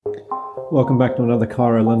Welcome back to another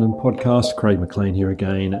Cairo London podcast. Craig McLean here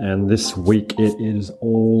again, and this week it is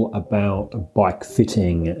all about bike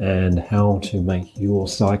fitting and how to make your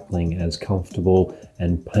cycling as comfortable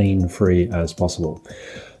and pain-free as possible.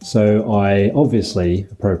 So I obviously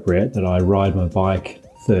appropriate that I ride my bike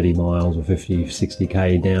 30 miles or 50,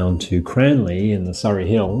 60k down to Cranley in the Surrey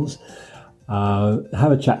Hills.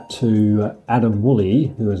 Have a chat to Adam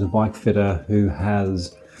Woolley, who is a bike fitter who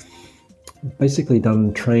has basically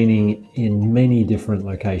done training in many different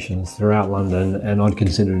locations throughout London, and I'd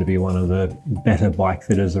consider to be one of the better bike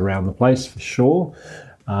fitters around the place for sure.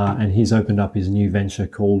 And he's opened up his new venture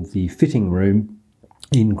called the Fitting Room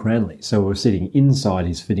in Cranley. So we're sitting inside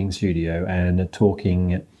his fitting studio and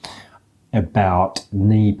talking about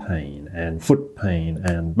knee pain and foot pain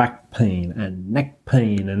and back pain and neck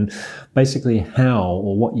pain, and basically how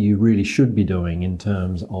or what you really should be doing in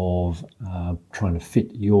terms of trying to fit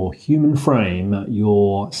your human frame,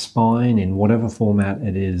 your spine in whatever format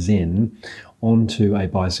it is in, onto a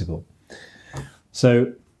bicycle.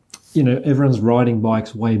 So, you know, everyone's riding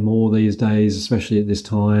bikes way more these days, especially at this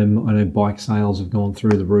time. I know bike sales have gone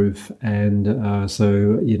through the roof, and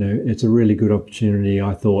so, you know, it's a really good opportunity,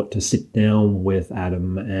 I thought, to sit down with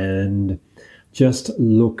Adam and just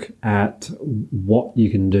look at what you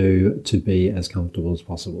can do to be as comfortable as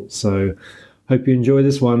possible. So hope you enjoy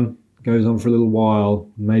this one. It goes on for a little while.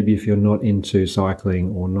 Maybe if you're not into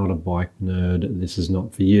cycling or not a bike nerd, this is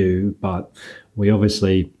not for you, but we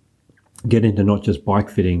obviously get into not just bike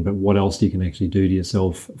fitting, but what else you can actually do to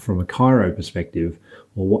yourself from a chiro perspective,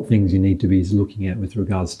 or what things you need to be looking at with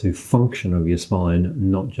regards to function of your spine,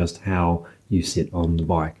 not just how you sit on the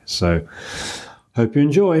bike. So hope you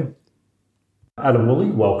enjoy. Adam Woolley,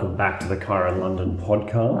 welcome back to the Cairo London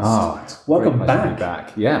podcast. Oh, it's welcome great back. To be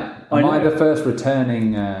back. Yeah. Am I the first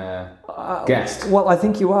returning guest? Well, I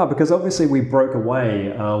think you are, because obviously we broke away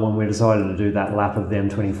when we decided to do that lap of the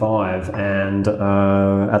M25, and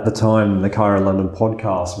at the time the Cairo London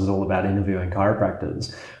podcast was all about interviewing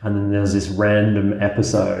chiropractors, and then there's this random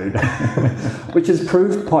episode which has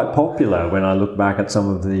proved quite popular when I look back at some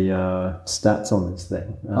of the stats on this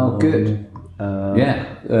thing. Oh, good.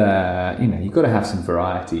 You know, you've got to have some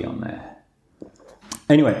variety on there.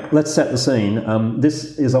 Anyway, let's set the scene.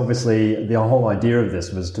 This is obviously, the whole idea of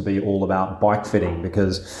this was to be all about bike fitting,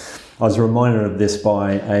 because I was reminded of this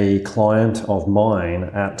by a client of mine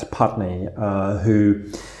at Putney who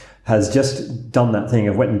has just done that thing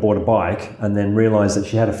of went and bought a bike and then realised that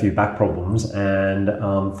she had a few back problems and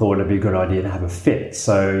thought it'd be a good idea to have a fit.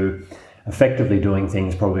 So effectively doing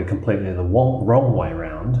things probably completely the wrong way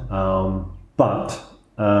around. But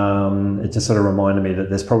it just sort of reminded me that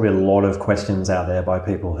there's probably a lot of questions out there by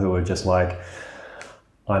people who are just like,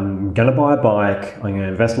 I'm going to buy a bike, I'm going to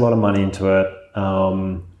invest a lot of money into it.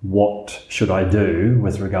 What should I do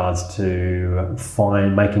with regards to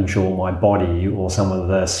making sure my body or some of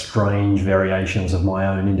the strange variations of my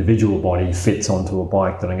own individual body fits onto a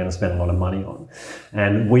bike that I'm going to spend a lot of money on?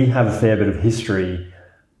 And we have a fair bit of history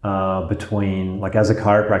between, like, as a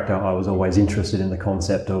chiropractor, I was always interested in the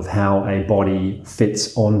concept of how a body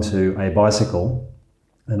fits onto a bicycle,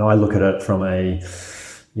 and I look at it from a,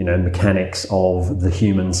 you know, mechanics of the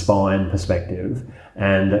human spine perspective.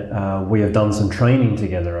 And we have done some training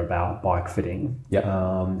together about bike fitting. Yep.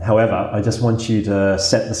 However, I just want you to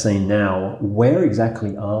set the scene now. Where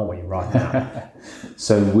exactly are we right now?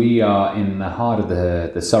 So we are in the heart of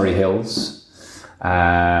the Surrey Hills.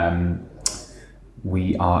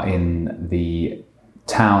 We are in the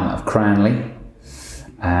town of Cranley,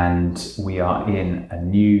 and we are in a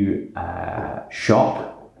new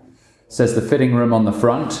shop. It says the Fitting Room on the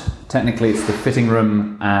front. Technically it's the Fitting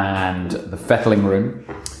Room and the Fettling Room.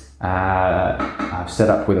 I've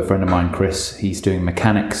set up with a friend of mine, Chris. He's doing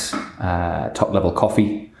mechanics, top level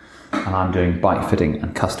coffee, and I'm doing bike fitting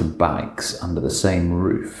and custom bikes under the same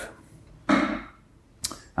roof.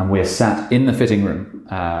 And we're sat in the fitting room.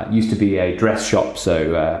 Used to be a dress shop,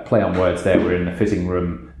 so play on words there. We're in the fitting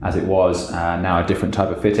room as it was, now a different type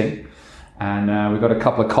of fitting. And we've got a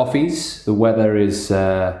couple of coffees. The weather is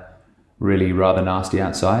really rather nasty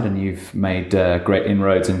outside, and you've made great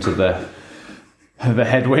inroads into the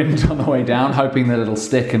headwind on the way down, hoping that it'll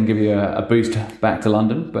stick and give you a boost back to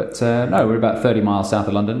London. But no, we're about 30 miles south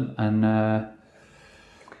of London, and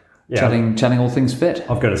chatting all things fit.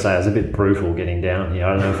 I've got to say, it's a bit brutal getting down here.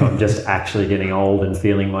 I don't know if I'm just actually getting old and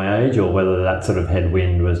feeling my age, or whether that sort of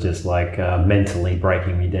headwind was just like mentally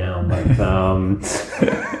breaking me down. But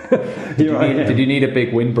did you need a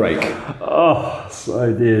big windbreak? Oh, so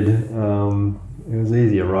I did. It was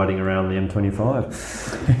easier riding around the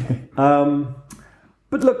M25.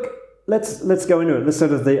 But look, let's go into it. This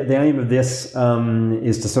sort of the aim of this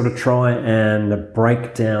is to sort of try and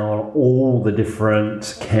break down all the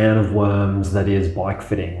different can of worms that is bike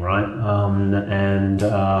fitting, right? And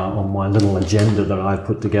on my little agenda that I've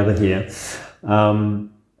put together here,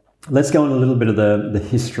 let's go on a little bit of the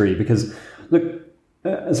history, because look,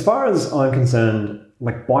 as far as I'm concerned,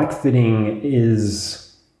 like bike fitting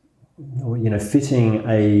is, fitting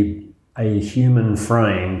a human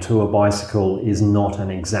frame to a bicycle is not an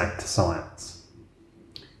exact science.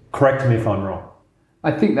 Correct me if I'm wrong.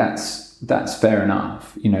 I think that's fair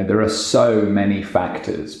enough. There are so many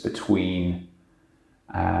factors between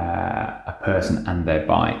a person and their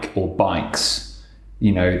bike or bikes.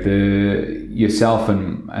 Yourself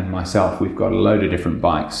and myself, we've got a load of different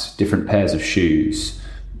bikes, different pairs of shoes,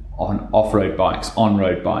 on off-road bikes,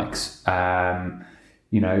 on-road bikes, and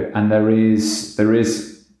there is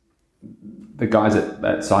the guys at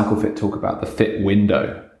CycleFit talk about the fit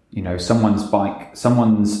window. Someone's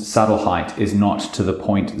saddle height is not to the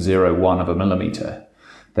 0.01 of a millimeter.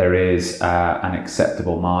 There is an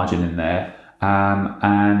acceptable margin in there.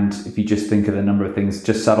 And if you just think of the number of things,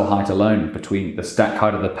 just saddle height alone, between the stack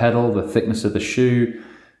height of the pedal, the thickness of the shoe,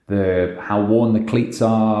 how worn the cleats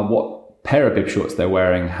are, what pair of bib shorts they're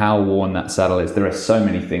wearing, how worn that saddle is. There are so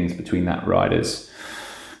many things between that rider's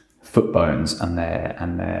foot bones and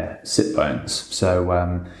their sit bones.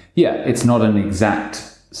 So it's not an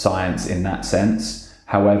exact science in that sense.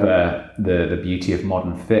 However, the beauty of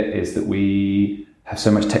modern fit is that we have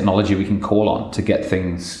so much technology we can call on to get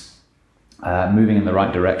things moving in the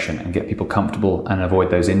right direction and get people comfortable and avoid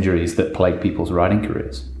those injuries that plague people's riding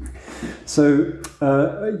careers. So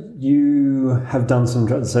you have done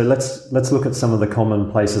some. So let's look at some of the common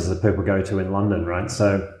places that people go to in London, right?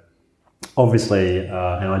 So obviously,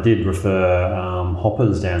 and I did refer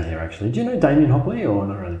Hoppers down here. Actually, do you know Damien Hopley or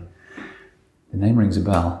not really? The name rings a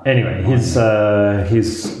bell. Anyway, he's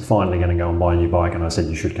finally going to go and buy a new bike, and I said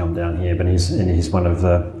you should come down here. But he's one of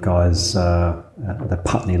the guys that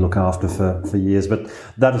Putney look after for years. But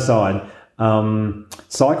that aside,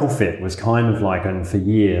 CycleFit was kind of like, and for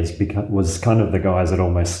years was kind of the guys that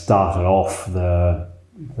almost started off the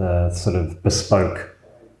sort of bespoke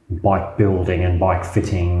bike building and bike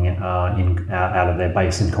fitting out of their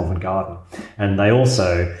base in Covent Garden, and they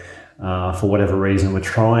also. For whatever reason, were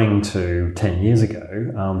trying to, 10 years ago,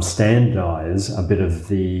 standardise a bit of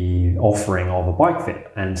the offering of a bike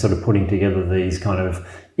fit and sort of putting together these kind of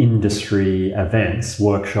industry events,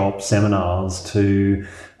 workshops, seminars to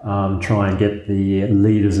try and get the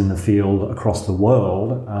leaders in the field across the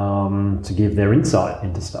world to give their insight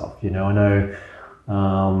into stuff. I know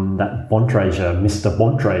that Mr.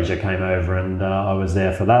 Bontrager came over and I was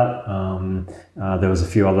there for that. There was a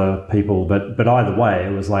few other people, but either way,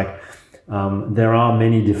 it was like there are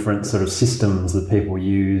many different sort of systems that people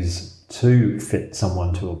use to fit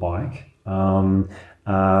someone to a bike.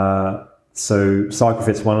 So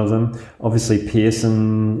CycleFit's one of them. Obviously,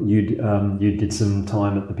 Pearson, you did some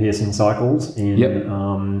time at the Pearson Cycles in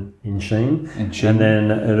Sheen. And then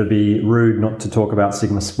it'd be rude not to talk about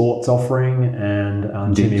Sigma Sports offering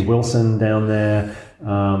and Jimmy Wilson down there,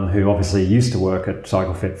 who obviously used to work at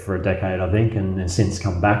CycleFit for a decade, I think, and has since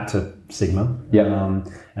come back to Sigma.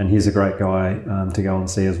 And he's a great guy to go and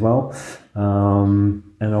see as well. And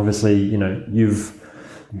obviously, you've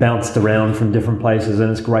bounced around from different places, and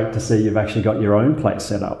it's great to see you've actually got your own place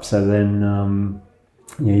set up. So then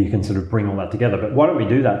you can sort of bring all that together. But why don't we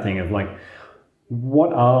do that thing of like,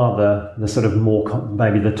 what are the sort of more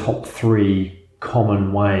maybe the top 3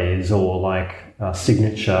 common ways or like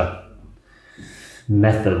signature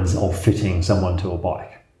methods of fitting someone to a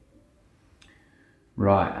bike?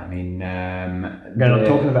 Right. I mean, I'm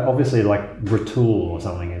talking about obviously like retool or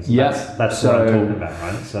something. That's what I'm talking about,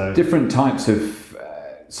 right? So different types of.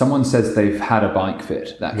 Someone says they've had a bike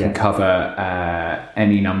fit that can cover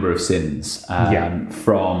any number of sins.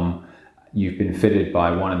 From you've been fitted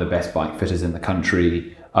by one of the best bike fitters in the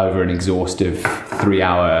country over an exhaustive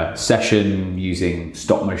 3-hour session using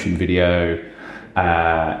stop motion video,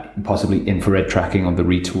 possibly infrared tracking on the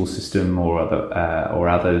Retool system or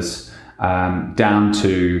others, down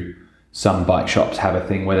to some bike shops have a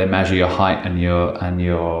thing where they measure your height and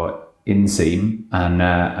your inseam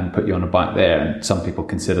and put you on a bike there, and some people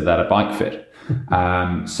consider that a bike fit.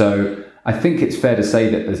 So I think it's fair to say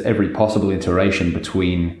that there's every possible iteration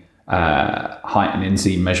between height and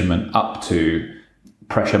inseam measurement up to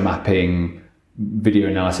pressure mapping, video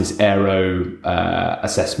analysis, aero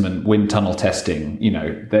assessment, wind tunnel testing.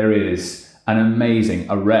 There is an amazing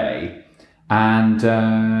array, and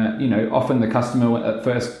often the customer at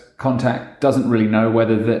first contact doesn't really know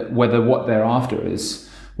whether what they're after is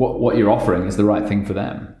what you're offering is the right thing for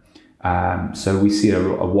them. So we see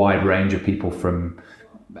a wide range of people from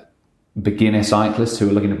beginner cyclists who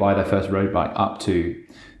are looking to buy their first road bike up to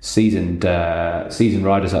seasoned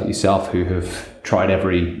riders like yourself who have tried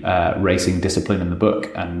every racing discipline in the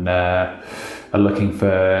book and are looking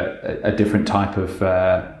for a different type of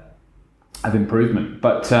improvement.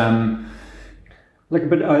 But I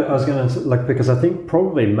was going to because I think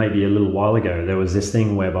probably maybe a little while ago there was this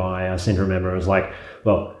thing whereby I seem to remember it was like,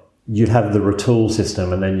 well, you'd have the retool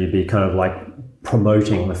system and then you'd be kind of like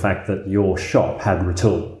promoting the fact that your shop had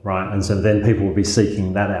retool, right? And so then people would be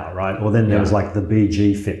seeking that out, right? Or then there was like the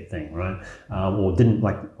BG Fit thing, right? Or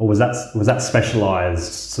was that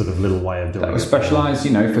specialized sort of little way of doing it? That was specialized,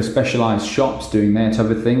 for specialized shops doing their type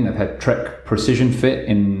of thing. They've had Trek Precision Fit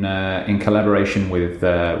in collaboration with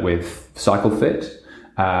Cycle Fit.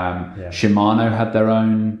 Shimano had their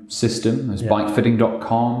own system. There's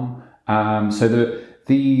bikefitting.com. So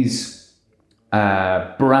these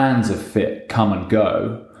brands of fit come and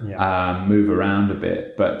go, move around a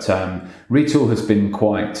bit, but retool has been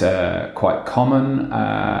quite common,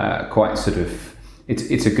 quite sort of.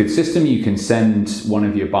 It's a good system. You can send one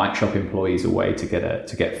of your bike shop employees away to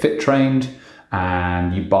get fit trained,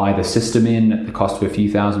 and you buy the system in at the cost of a few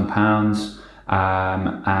 £1,000s,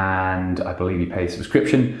 and I believe you pay a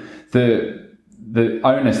subscription. The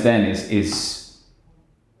onus then is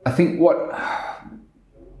I think what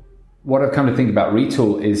I've come to think about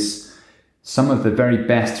retool is some of the very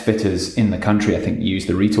best fitters in the country, I think, use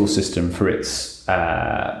the retool system for its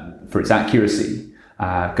accuracy.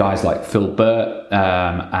 Guys like Phil Burt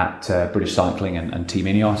at British Cycling and Team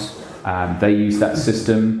Ineos, they use that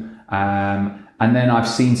system. And then I've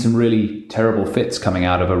seen some really terrible fits coming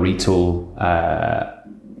out of a retool,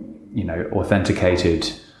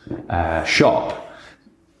 authenticated shop.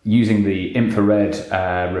 Using the infrared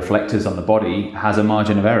reflectors on the body has a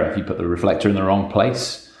margin of error. If you put the reflector in the wrong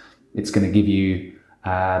place, it's going to give you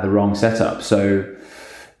the wrong setup. So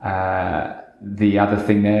the other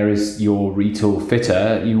thing there is your retool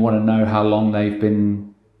fitter, you want to know how long they've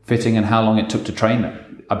been fitting and how long it took to train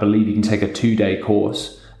them. I believe you can take a 2-day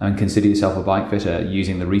course and consider yourself a bike fitter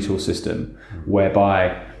using the retool system,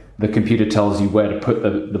 whereby the computer tells you where to put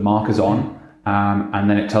the markers on. And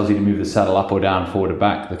then it tells you to move the saddle up or down, forward or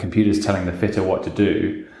back. The computer's telling the fitter what to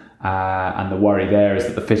do. And the worry there is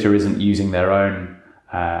that the fitter isn't using their own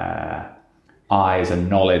eyes and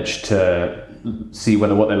knowledge to see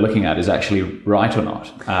whether what they're looking at is actually right or not.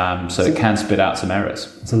 So it can spit out some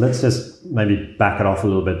errors. So let's just maybe back it off a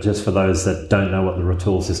little bit, just for those that don't know what the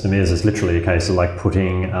retool system is. It's literally a case of like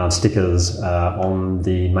putting stickers on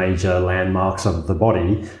the major landmarks of the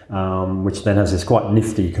body, which then has this quite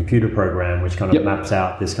nifty computer program which kind of maps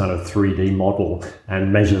out this kind of 3D model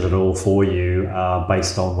and measures it all for you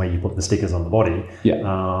based on where you put the stickers on the body.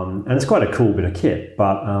 And it's quite a cool bit of kit.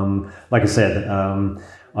 But like I said,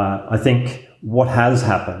 I think what has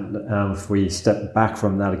happened, if we step back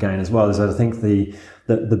from that again as well, is that I think the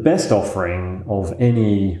best offering of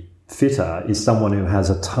any fitter is someone who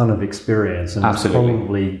has a ton of experience and has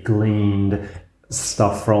probably gleaned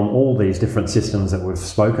stuff from all these different systems that we've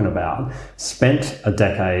spoken about, spent a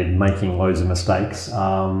decade making loads of mistakes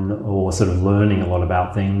or sort of learning a lot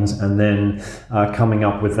about things, and then coming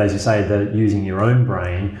up with, as you say, using your own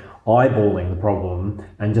brain, eyeballing the problem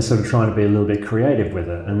and just sort of trying to be a little bit creative with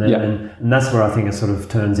it. And then and that's where I think it sort of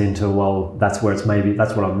turns into, well, that's what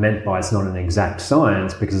I meant by it's not an exact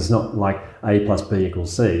science, because it's not like A plus B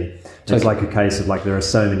equals C. It's like a case of like there are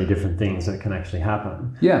so many different things that can actually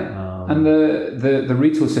happen. And the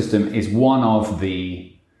retool system is one of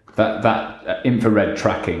that infrared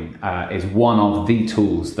tracking is one of the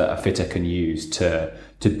tools that a fitter can use to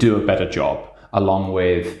do a better job, along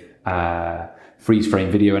with freeze frame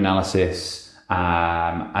video analysis,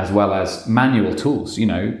 as well as manual tools.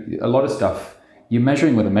 A lot of stuff you're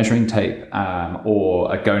measuring with a measuring tape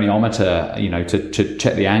or a goniometer, to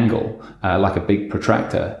check the angle, like a big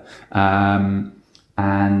protractor. And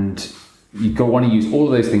you want to use all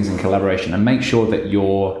of those things in collaboration and make sure that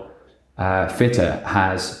your fitter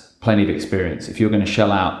has plenty of experience. If you're going to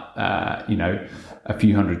shell out, a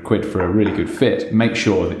few £100 for a really good fit, make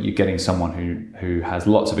sure that you're getting someone who has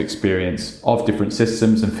lots of experience of different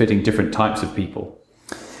systems and fitting different types of people.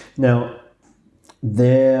 Now,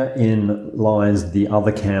 therein lies the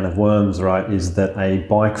other can of worms, right? Is that a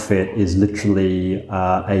bike fit is literally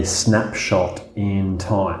a snapshot in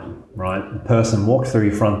time, right? A person walks through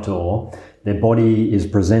your front door, their body is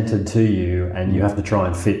presented to you, and you have to try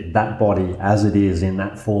and fit that body as it is in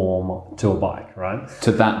that form to a bike, right?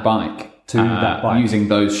 To that bike. Using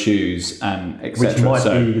those shoes and etc. Which might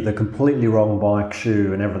be the completely wrong bike,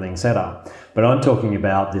 shoe and everything set up. But I'm talking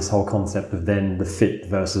about this whole concept of then the fit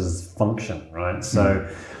versus function, right? So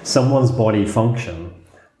someone's body function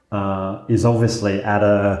is obviously at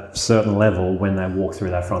a certain level when they walk through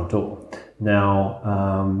that front door. Now,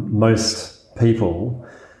 most people,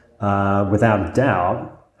 without a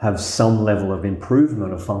doubt, have some level of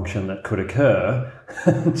improvement of function that could occur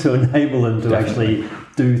to enable them to actually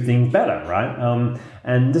do things better, right?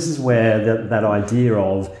 And this is where that idea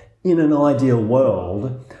of, in an ideal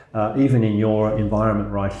world, even in your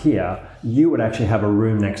environment right here, you would actually have a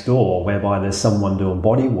room next door whereby there's someone doing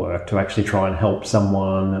body work to actually try and help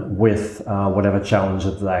someone with whatever challenge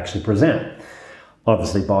that they actually present.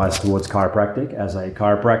 Obviously biased towards chiropractic as a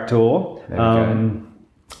chiropractor. There we go.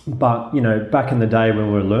 But, back in the day when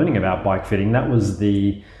we were learning about bike fitting, that was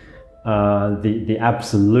the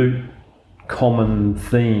absolute common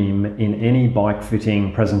theme in any bike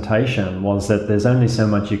fitting presentation, was that there's only so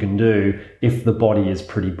much you can do if the body is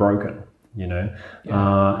pretty broken,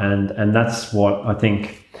 and that's what I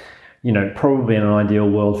think, probably in an ideal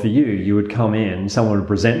world for you, you would come in, someone would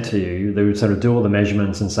present to you, they would sort of do all the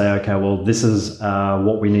measurements and say, okay, well, this is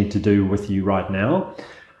what we need to do with you right now.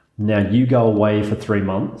 Now you go away for 3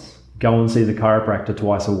 months, go and see the chiropractor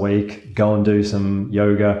twice a week, go and do some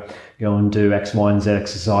yoga, go and do X, Y, and Z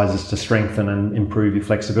exercises to strengthen and improve your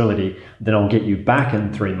flexibility. Then I'll get you back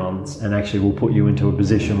in 3 months and actually we'll put you into a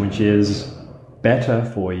position which is better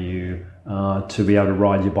for you to be able to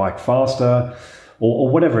ride your bike faster or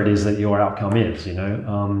whatever it is that your outcome is,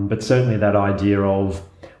 But certainly that idea of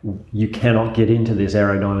you cannot get into this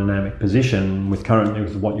aerodynamic position with currently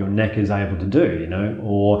with what your neck is able to do,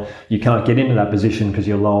 or you can't get into that position because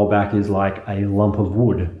your lower back is like a lump of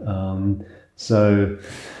wood. So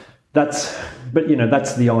that's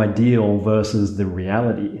the ideal versus the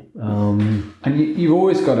reality. And you've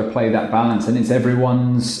always got to play that balance, and it's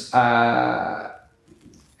everyone's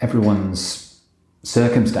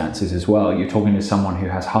circumstances as well. You're talking to someone who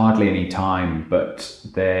has hardly any time, but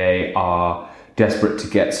they are desperate to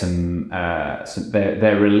get some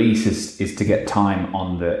their release is to get time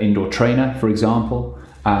on the indoor trainer, for example.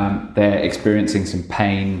 They're experiencing some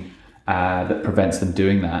pain that prevents them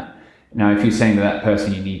doing that. Now, if you're saying to that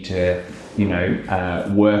person you need to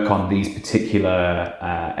work on these particular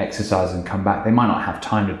exercises and come back, they might not have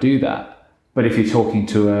time to do that. But if you're talking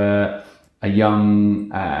to a young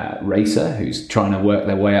racer who's trying to work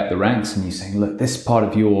their way up the ranks, and you're saying, look, this part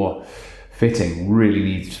of your fitting really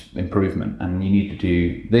needs improvement, and you need to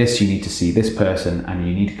do this, you need to see this person, and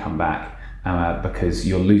you need to come back because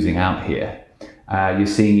you're losing out here. You're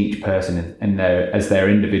seeing each person as their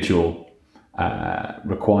individual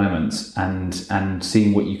requirements and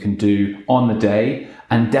seeing what you can do on the day,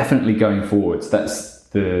 and definitely going forwards. That's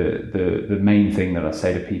the main thing that I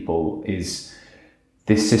say to people is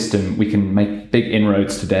this system, we can make big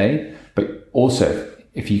inroads today, but also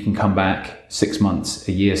if you can come back 6 months,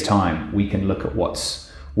 a year's time, we can look at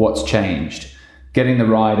what's changed. Getting the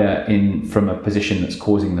rider in from a position that's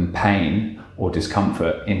causing them pain or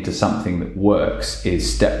discomfort into something that works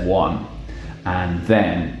is step one. And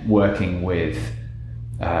then working with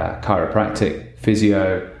chiropractic,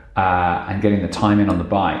 physio, and getting the time in on the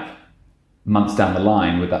bike months down the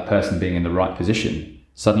line with that person being in the right position,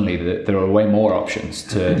 suddenly there are way more options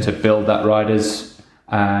to build that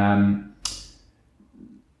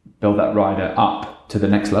rider up to the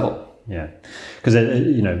next level. Yeah, because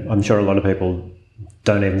I'm sure a lot of people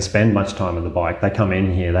don't even spend much time on the bike. They come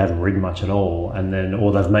in here, they haven't ridden much at all,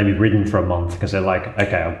 or they've maybe ridden for a month because they're like,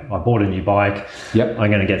 okay, I bought a new bike, yep, I'm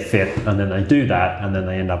going to get fit, and then they do that, and then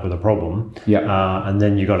they end up with a problem. Yep. And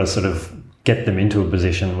then you got to sort of get them into a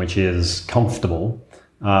position which is comfortable,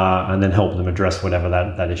 and then help them address whatever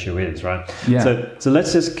that issue is, right? Yeah.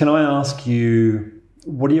 So can I ask you,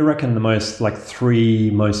 what do you reckon the most, 3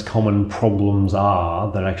 most common problems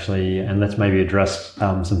are that actually, and let's maybe address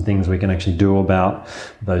some things we can actually do about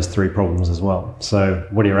those 3 problems as well. So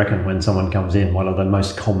what do you reckon when someone comes in, what are the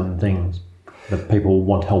most common things that people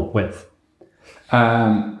want help with?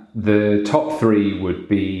 The top 3 would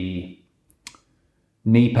be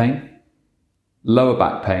knee pain, lower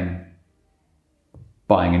back pain,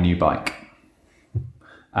 buying a new bike.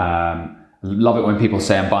 Love it when people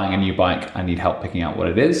say, I'm buying a new bike, I need help picking out what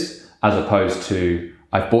it is, as opposed to,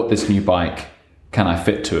 I've bought this new bike, can I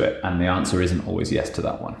fit to it? And the answer isn't always yes to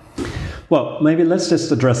that one. Well, maybe let's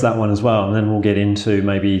just address that one as well, and then we'll get into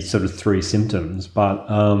maybe sort of 3 symptoms. But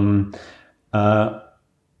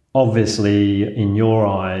obviously, in your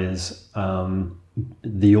eyes,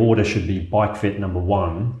 the order should be bike fit number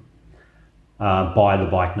 1, buy the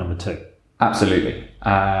bike number 2. Absolutely.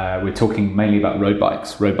 We're talking mainly about road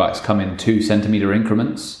bikes. Road bikes come in 2 centimeter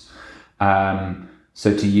increments. So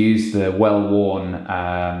to use the well-worn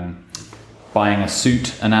buying a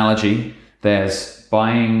suit analogy, there's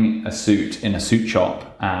buying a suit in a suit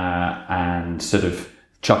shop and sort of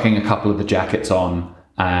chucking a couple of the jackets on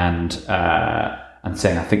and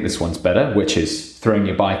saying, I think this one's better, which is throwing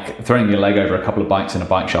your leg over a couple of bikes in a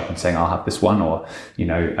bike shop and saying, I'll have this one, or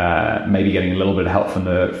maybe getting a little bit of help from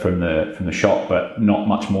the shop, but not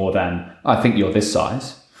much more than, I think you're this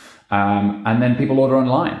size. And then people order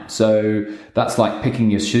online. So that's like picking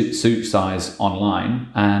your suit size online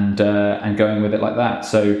and going with it like that.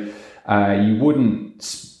 So you wouldn't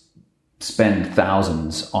spend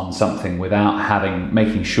thousands on something without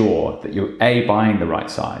making sure that you're A, buying the right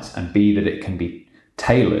size, and B, that it can be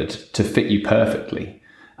tailored to fit you perfectly.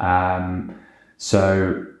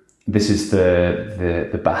 So this is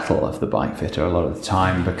the battle of the bike fitter a lot of the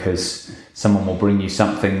time, because someone will bring you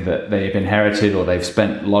something that they've inherited or they've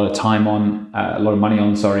spent a lot of time on, a lot of money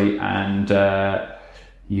on, and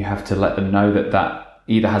you have to let them know that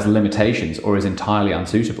either has limitations or is entirely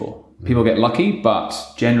unsuitable. People get lucky, but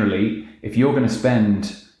generally, if you're going to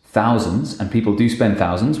spend thousands, and people do spend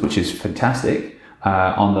thousands, which is fantastic,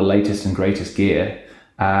 on the latest and greatest gear,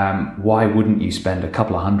 why wouldn't you spend a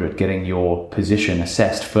couple of hundred getting your position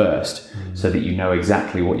assessed first so that you know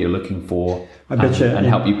exactly what you're looking for and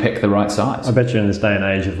help you pick the right size? I bet you in this day and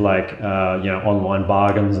age of online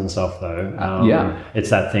bargains and stuff though, it's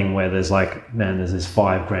that thing where there's there's this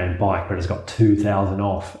 $5,000 bike, but it's got 2,000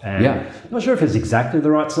 off. And I'm not sure if it's exactly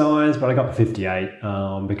the right size, but I got 58.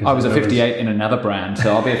 Because I was a 58 in another brand,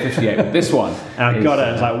 so I'll be a 58 with this one. And I got it,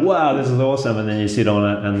 it's like, wow, this is awesome. And then you sit on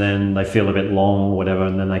it and then they feel a bit long or whatever,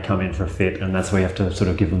 and then they come in for a fit, and that's where you have to sort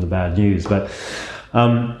of give them the bad news. But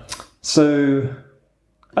so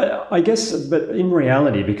I guess, but in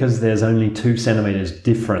reality, because there's only 2 centimeters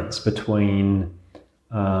difference between,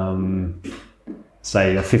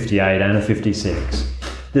 say, a 58 and a 56,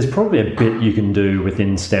 there's probably a bit you can do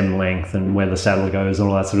within stem length and where the saddle goes and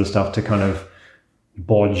all that sort of stuff to kind of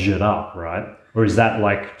bodge it up, right? Or is that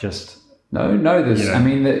just... No, there's, I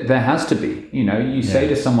mean, there has to be. You say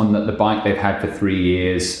to someone that the bike they've had for 3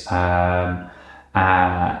 years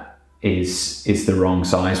is the wrong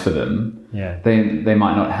size for them. Yeah. They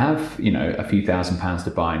might not have, a few £1,000s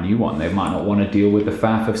to buy a new one. They might not want to deal with the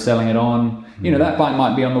faff of selling it on. That bike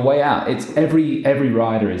might be on the way out. It's every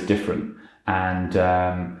rider is different. And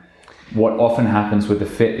what often happens with the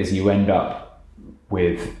fit is you end up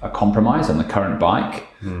with a compromise on the current bike.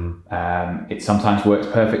 It sometimes works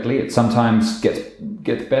perfectly. It sometimes gets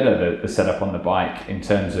better, the setup on the bike in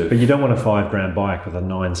terms of... But you don't want a $5,000 bike with a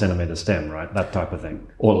 9 centimeter stem, right? That type of thing.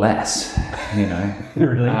 Or less,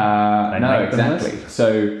 Really? No, exactly.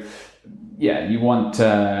 So, you want...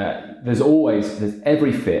 there's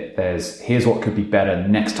every fit, here's what could be better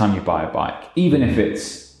next time you buy a bike. Even if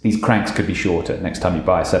it's... These cranks could be shorter next time you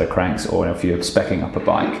buy a set of cranks, or if you're speccing up a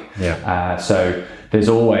bike. Yeah. So there's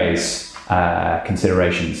always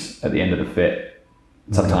considerations at the end of the fit.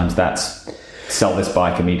 Sometimes that's sell this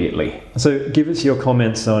bike immediately. So give us your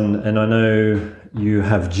comments on, and I know you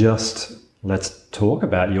have let's talk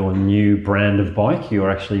about your new brand of bike you're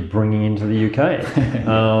actually bringing into the UK.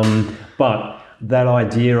 But that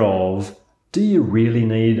idea of, do you really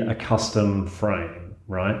need a custom frame?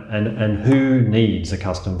 Right, and who needs a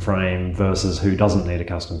custom frame versus who doesn't need a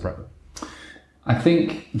custom frame? I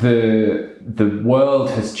think the world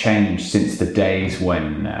has changed since the days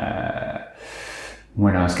when I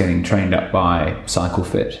was getting trained up by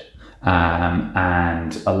CycleFit,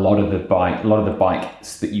 and a lot of the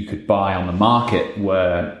bikes that you could buy on the market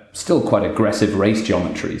were still quite aggressive race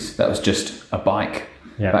geometries. That was just a bike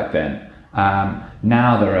back then.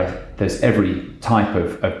 Now there's every type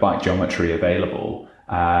of bike geometry available.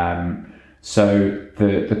 So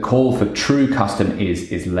the call for true custom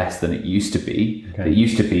is less than it used to be. Okay. It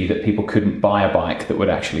used to be that people couldn't buy a bike that would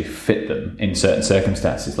actually fit them in certain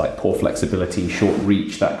circumstances, like poor flexibility, short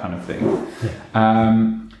reach, that kind of thing.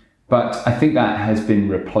 Yeah. But I think that has been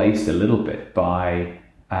replaced a little bit by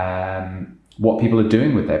what people are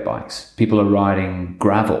doing with their bikes. People are riding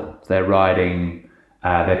gravel. They're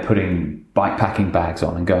putting bike packing bags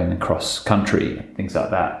on and going across country, things like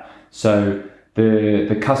that. So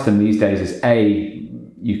the custom these days is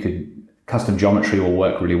custom geometry will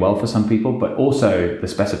work really well for some people, but also the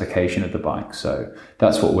specification of the bike. So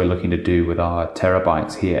that's what we're looking to do with our Terra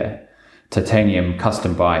bikes here. Titanium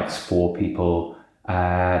custom bikes for people,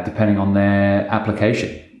 depending on their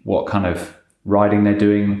application, what kind of riding they're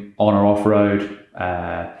doing on or off road,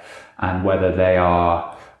 and whether they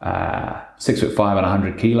are 6'5" and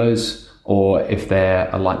 100 kilos, or if they're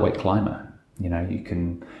a lightweight climber. You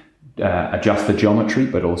can adjust the geometry,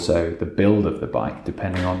 but also the build of the bike,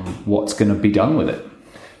 depending on what's going to be done with it.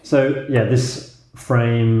 So yeah, this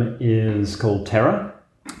frame is called Terra.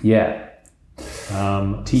 Yeah.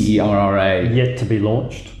 Terra. Yet to be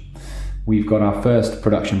launched. We've got our first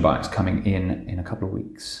production bikes coming in a couple of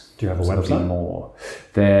weeks. Do you have a There'll be website? more.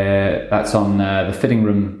 That's on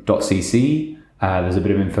thefittingroom.cc. There's a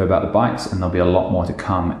bit of info about the bikes, and there'll be a lot more to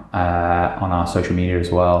come on our social media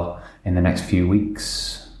as well in the next few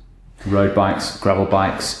weeks. Road bikes, gravel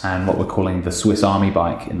bikes, and what we're calling the Swiss Army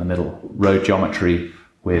bike in the middle. Road geometry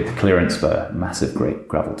with clearance for massive, great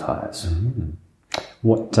gravel tyres. Mm-hmm.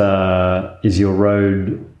 What is your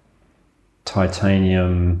road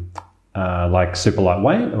titanium like super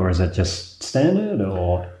lightweight, or is it just standard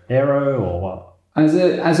or aero or what? As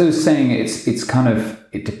I was saying, it's kind of,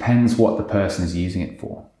 it depends what the person is using it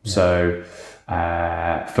for. Yeah. So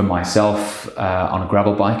for myself, on a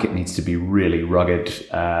gravel bike, it needs to be really rugged,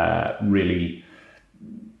 really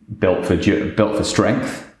built for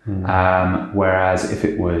strength. Mm. Whereas if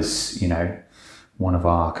it was, one of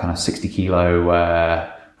our kind of 60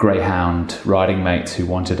 kilo greyhound riding mates who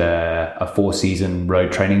wanted a 4-season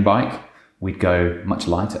road training bike, we'd go much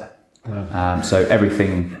lighter. Yeah. So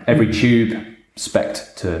every tube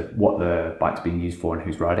spec'd to what the bike's being used for and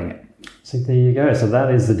who's riding it. So there you go. So that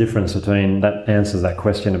is the difference that answers that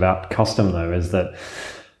question about custom though, is that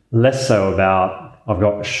less so about I've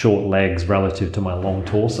got short legs relative to my long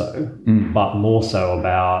torso, but more so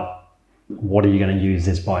about what are you going to use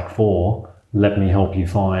this bike for? Let me help you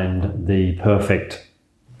find the perfect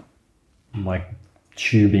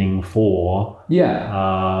tubing for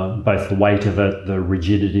both the weight of it, the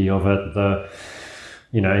rigidity of it,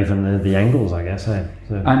 even the angles, I guess. So.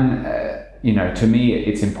 And to me,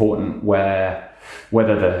 it's important whether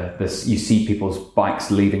you see people's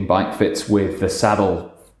bikes leaving bike fits with the saddle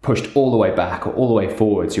pushed all the way back or all the way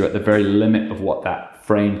forwards. You're at the very limit of what that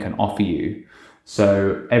frame can offer you.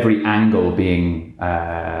 So every angle being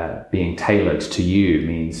tailored to you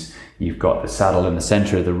means you've got the saddle in the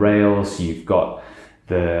center of the rails. You've got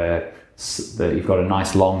you've got a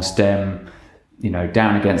nice long stem,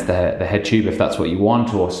 down against the head tube if that's what you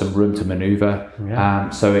want, or some room to maneuver. Yeah.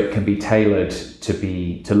 So it can be tailored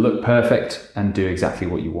to look perfect and do exactly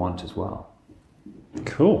what you want as well.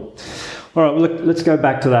 Cool. All right, well, let's go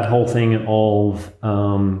back to that whole thing of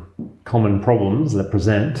common problems that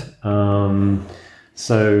present.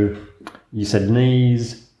 So you said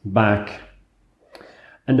knees, back,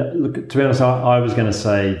 and look, to be honest, I was going to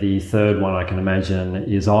say the third one I can imagine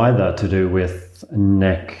is either to do with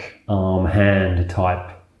neck, arm, hand type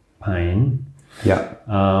pain. Yeah.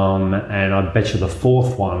 And I bet you the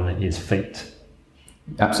fourth one is feet.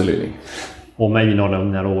 Absolutely. Or maybe not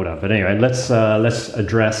in that order, but anyway, let's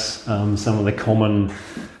address some of the common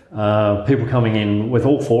people coming in with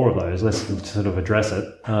all four of those. Let's sort of address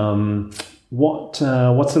it. What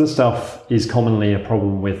sort of stuff is commonly a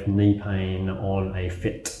problem with knee pain on a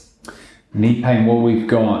fit? Knee pain. Well, we've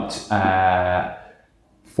got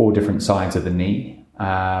 4 different sides of the knee,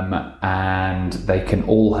 and they can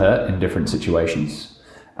all hurt in different situations.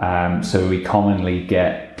 So we commonly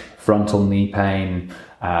get frontal knee pain.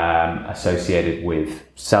 Associated with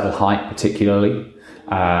saddle height particularly,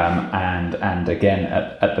 and again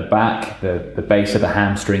at the back, the base of the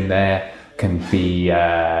hamstring there can be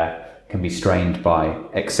strained by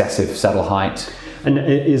excessive saddle height. And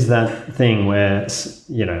is that thing where, it's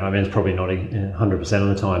probably not 100%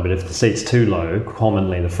 of the time, but if the seat's too low,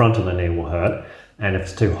 commonly the front of the knee will hurt, and if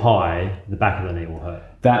it's too high, the back of the knee will hurt.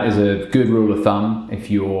 That is a good rule of thumb.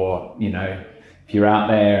 If you're out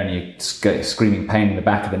there and you're screaming pain in the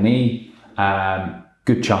back of the knee,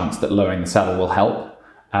 good chance that lowering the saddle will help.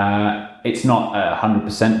 It's not a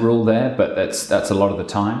 100% rule there, but that's a lot of the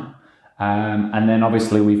time. And then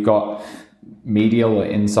obviously we've got medial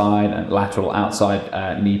inside and lateral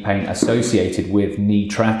outside knee pain associated with knee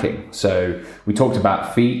tracking. So we talked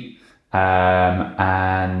about feet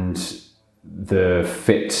and the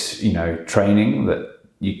fit, training that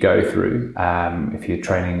you go through. If you're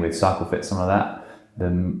training with CycleFit, some of that, the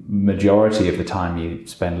majority of the time you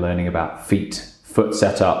spend learning about feet, foot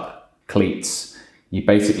setup, cleats. You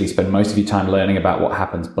basically spend most of your time learning about what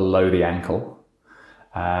happens below the ankle.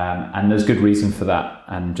 And there's good reason for that.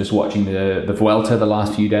 And just watching the Vuelta the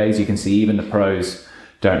last few days, you can see even the pros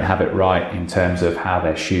don't have it right in terms of how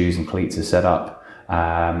their shoes and cleats are set up,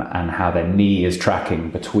 and how their knee is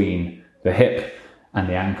tracking between the hip and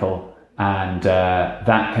the ankle. And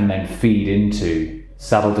that can then feed into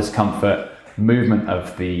saddle discomfort, movement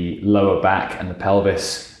of the lower back and the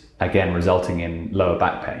pelvis, again resulting in lower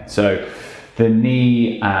back pain. So the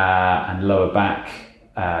knee and lower back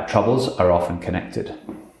troubles are often connected.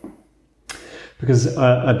 Because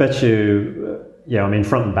I bet you,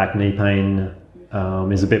 front and back knee pain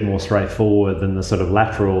is a bit more straightforward than the sort of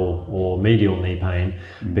lateral or medial knee pain,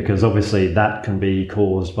 because obviously that can be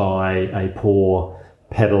caused by a poor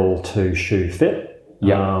pedal to shoe fit,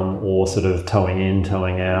 or sort of toeing in,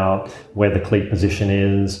 toeing out, where the cleat position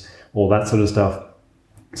is, all that sort of stuff.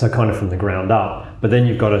 So kind of from the ground up. But then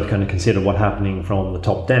you've got to kind of consider what's happening from the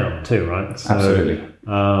top down too, right? So, Absolutely.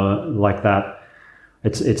 Like that,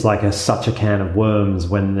 it's like such a can of worms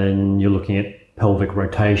when then you're looking at pelvic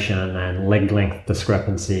rotation and leg length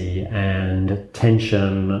discrepancy and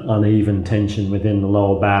tension, uneven tension within the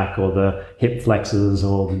lower back or the hip flexors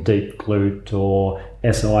or the deep glute or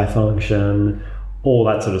SI function, all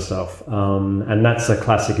that sort of stuff. And that's a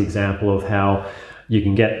classic example of how you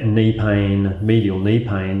can get knee pain, medial knee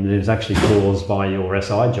pain, that is actually caused by your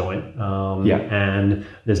SI joint. And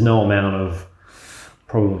there's no amount of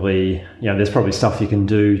there's probably stuff you can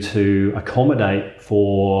do to accommodate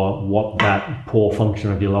for what that poor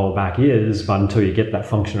function of your lower back is, but until you get that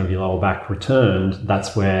function of your lower back returned,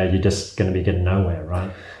 that's where you're just going to be getting nowhere,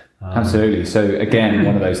 right? Absolutely. So again,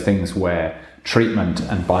 one of those things where treatment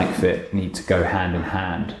and bike fit need to go hand in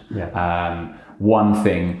hand. One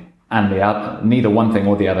thing and the other, neither one thing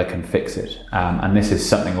or the other can fix it. And this is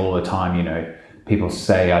something all the time, people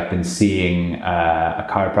say, I've been seeing a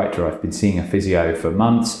chiropractor, I've been seeing a physio for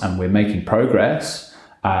months and we're making progress,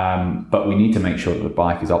 but we need to make sure that the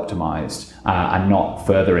bike is optimized and not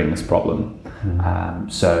furthering this problem.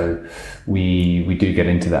 So we do get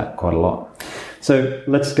into that quite a lot. So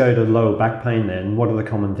let's go to lower back pain then. What are the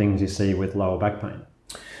common things you see with lower back pain?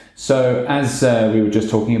 So as we were just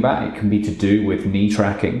talking about, it can be to do with knee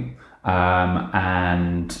tracking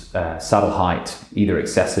and saddle height, either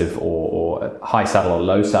excessive or high saddle or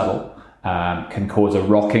low saddle, can cause a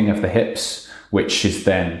rocking of the hips, which is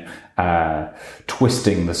then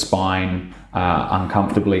twisting the spine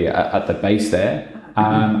uncomfortably at the base there.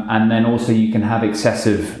 And then also you can have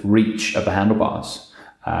excessive reach of the handlebars.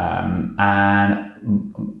 And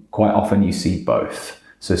quite often you see both.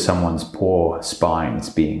 So someone's poor spine is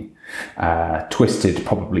being twisted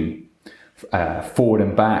probably forward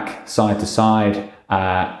and back, side to side,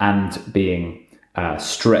 and being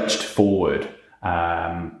stretched forward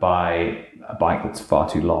by a bike that's far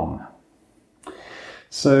too long.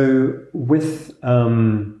 So with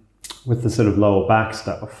the sort of lower back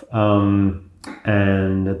stuff, and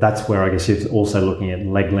that's where I guess you're also looking at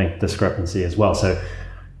leg length discrepancy as well. So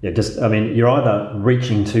you're either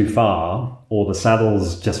reaching too far or the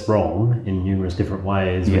saddle's just wrong in numerous different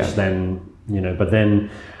ways, which then, but then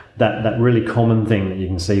that really common thing that you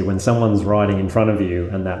can see when someone's riding in front of you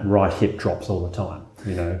and that right hip drops all the time,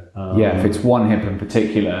 if it's one hip in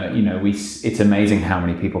particular, it's amazing how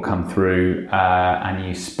many people come through and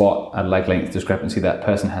you spot a leg length discrepancy that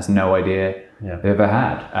person has no idea they've ever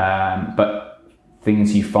had. But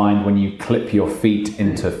things you find when you clip your feet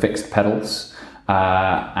into fixed pedals,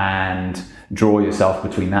 and draw yourself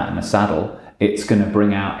between that and a saddle, it's going to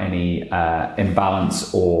bring out any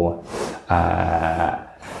imbalance or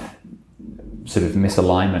sort of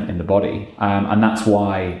misalignment in the body. And that's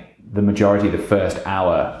why the majority of the first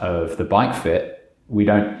hour of the bike fit, we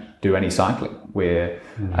don't do any cycling. We're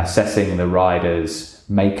assessing the rider's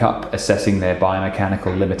makeup, assessing their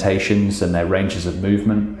biomechanical limitations and their ranges of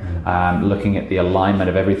movement, looking at the alignment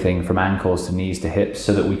of everything from ankles to knees to hips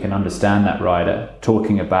so that we can understand that rider,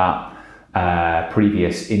 talking about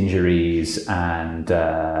previous injuries and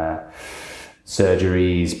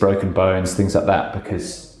surgeries, broken bones, things like that,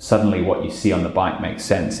 because suddenly what you see on the bike makes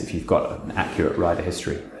sense if you've got an accurate rider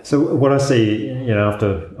history. So what I see,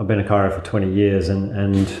 after I've been a chiro for 20 years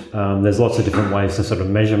and there's lots of different ways to sort of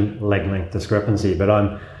measure leg length discrepancy, but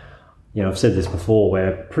I've said this before,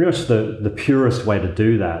 where pretty much the purest way to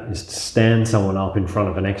do that is to stand someone up in front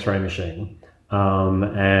of an x-ray machine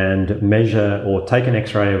and measure or take an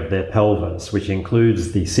x-ray of their pelvis, which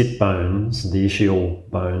includes the sit bones, the ischial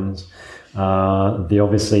bones,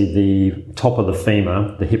 obviously the top of the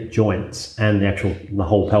femur, the hip joints, and the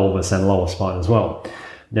whole pelvis and lower spine as well.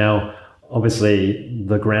 Now, obviously,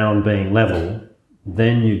 the ground being level,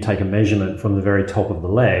 then you take a measurement from the very top of the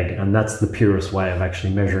leg, and that's the purest way of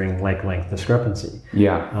actually measuring leg length discrepancy.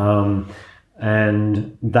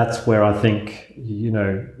 And that's where I think,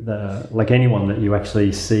 like anyone that you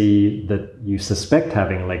actually see that you suspect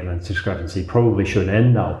having leg length discrepancy probably should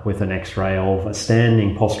end up with an x-ray of a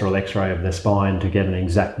standing postural x-ray of their spine to get an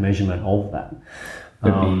exact measurement of that.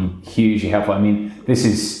 It'd be hugely helpful. I mean,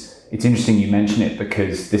 it's interesting you mention it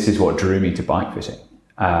because this is what drew me to bike fitting.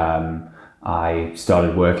 I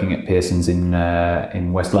started working at Pearson's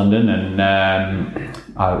in West London, and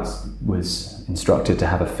I was instructed to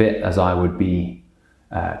have a fit as I would be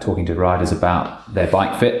talking to riders about their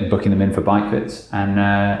bike fit and booking them in for bike fits.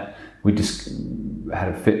 And we just had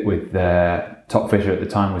a fit with top fitter at the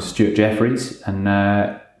time was Stuart Jeffries,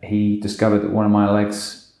 and he discovered that one of my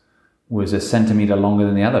legs was a centimetre longer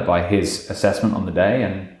than the other by his assessment on the day,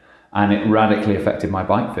 and it radically affected my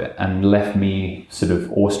bike fit and left me sort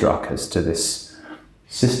of awestruck as to this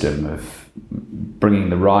system of bringing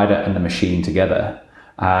the rider and the machine together.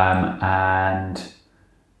 And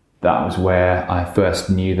that was where I first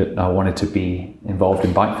knew that I wanted to be involved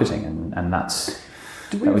in bike fitting, and that's...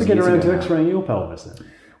 Did we ever get around to x-raying your pelvis then?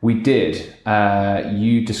 We did.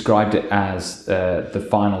 You described it as the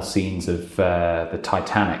final scenes of the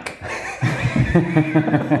Titanic.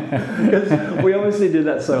 Because we obviously did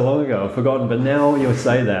that so long ago, I've forgotten, but now you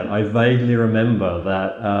say that, I vaguely remember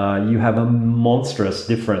that you have a monstrous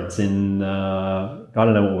difference in, I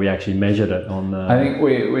don't know what we actually measured it on. I think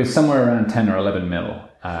we're somewhere around 10 or 11 mil,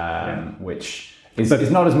 which... It's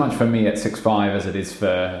not as much for me at 6'5" as it is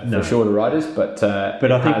for shorter riders, but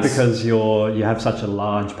I think because you have such a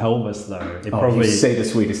large pelvis, though, it probably... You say the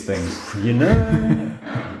sweetest things. You know,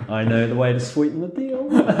 I know the way to sweeten the deal.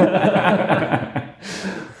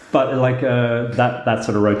 But like that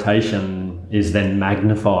sort of rotation is then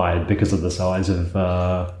magnified because of the size of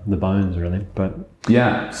the bones, really. But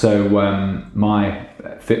yeah, so my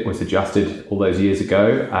fit was adjusted all those years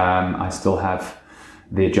ago. I still have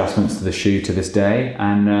the adjustments to the shoe to this day,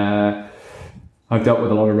 and I've dealt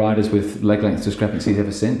with a lot of riders with leg length discrepancies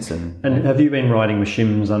ever since. And have you been riding with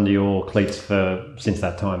shims under your cleats since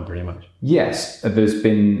that time, pretty much? Yes, there has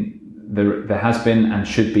been and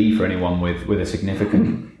should be for anyone with a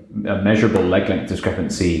significant, measurable leg length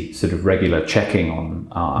discrepancy, sort of regular checking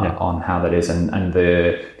on how that is, and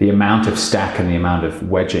the amount of stack and the amount of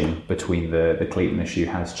wedging between the cleat and the shoe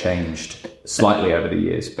has changed slightly over the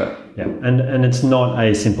years. But yeah, and it's not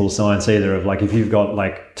a simple science either of like if you've got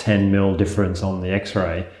like 10 mil difference on the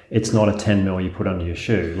x-ray, it's not a 10 mil you put under your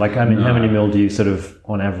shoe. Like I mean, how many mil do you sort of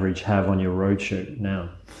on average have on your road shoe now?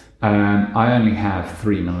 I only have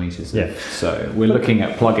 3 millimeters. Yeah. So we're looking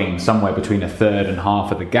at plugging somewhere between a third and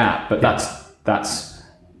half of the gap, but that's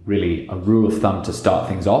really a rule of thumb to start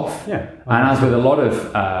things off. Yeah. And as with a lot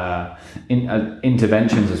of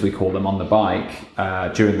interventions, as we call them, on the bike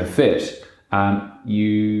during the fit,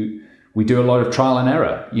 we do a lot of trial and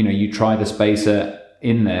error. You know, you try the spacer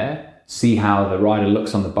in there, see how the rider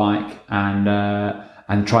looks on the bike,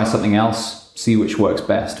 and try something else, see which works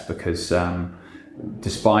best, because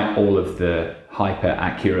despite all of the hyper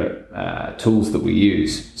accurate tools that we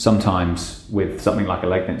use, sometimes with something like a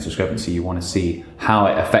leg length discrepancy, you want to see how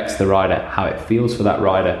it affects the rider, how it feels for that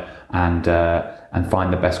rider, and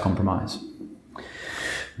find the best compromise.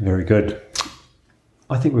 Very good.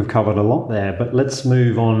 I think we've covered a lot there, but let's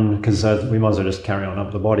move on, because we might as well just carry on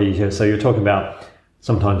up the body here. So you're talking about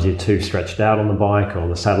sometimes you're too stretched out on the bike, or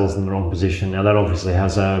the saddle's in the wrong position. Now that obviously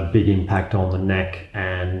has a big impact on the neck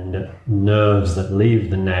and nerves that leave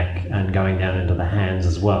the neck and going down into the hands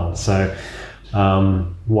as well. So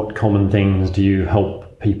what common things do you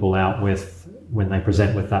help people out with when they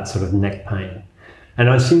present with that sort of neck pain? And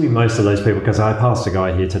I'm assuming most of those people, because I passed a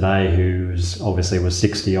guy here today who's obviously was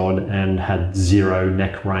 60 odd and had zero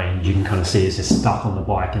neck range. You can kind of see he's just stuck on the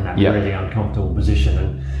bike in that really uncomfortable position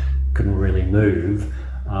and couldn't really move.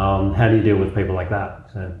 How do you deal with people like that?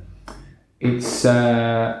 So.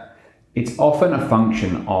 It's often a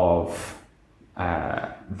function of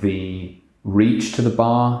the reach to the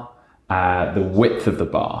bar, the width of the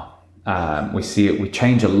bar. We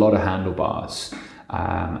change a lot of handlebars,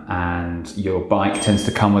 and your bike tends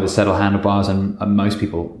to come with a set of handlebars, and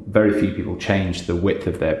very few people change the width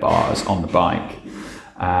of their bars on the bike.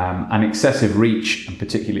 And excessive reach, and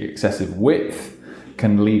particularly excessive width,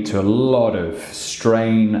 can lead to a lot of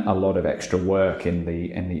strain, a lot of extra work in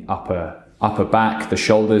the upper back, the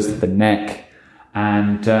shoulders, the neck.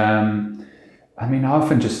 And I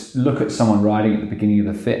often just look at someone riding at the beginning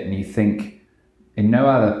of the fit and you think, in no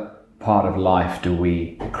other part of life do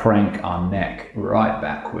we crank our neck right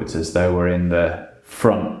backwards as though we're in the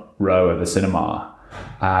front row of the cinema,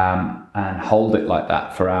 and hold it like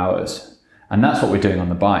that for hours. And that's what we're doing on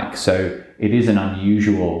the bike. So it is an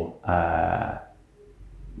unusual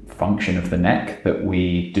function of the neck that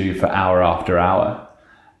we do for hour after hour.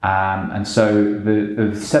 And so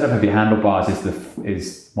the setup of your handlebars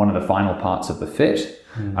is one of the final parts of the fit,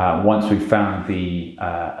 once we've found the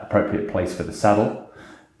appropriate place for the saddle.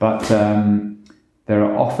 But there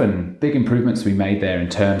are often big improvements to be made there in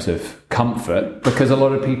terms of comfort, because a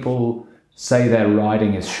lot of people say their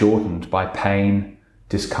riding is shortened by pain,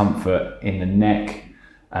 discomfort in the neck,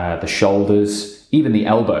 the shoulders, even the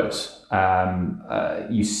elbows.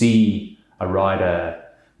 You see a rider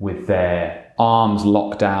with their arms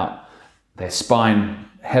locked out, their spine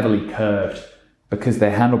heavily curved, because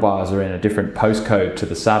their handlebars are in a different postcode to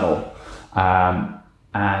the saddle.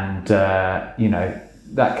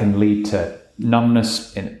 That can lead to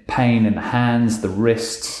numbness and pain in the hands, the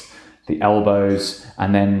wrists, the elbows,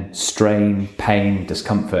 and then strain, pain,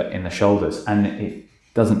 discomfort in the shoulders. And it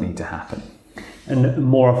doesn't need to happen. And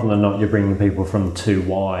more often than not, you're bringing people from too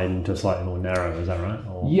wide to slightly more narrow, is that right?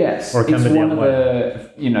 Yes. Or it can it's be one the of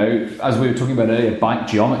other way. as we were talking about earlier, bike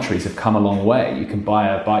geometries have come a long way. You can buy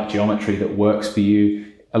a bike geometry that works for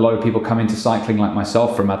you. A lot of people come into cycling like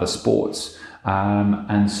myself from other sports.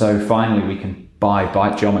 And so finally we can buy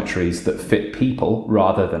bike geometries that fit people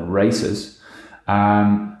rather than racers.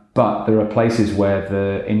 But there are places where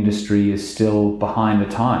the industry is still behind the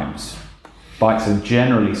times. Bikes are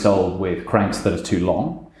generally sold with cranks that are too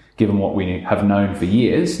long, given what we have known for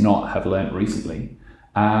years, not have learnt recently.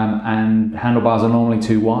 And handlebars are normally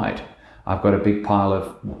too wide. I've got a big pile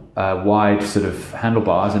of wide sort of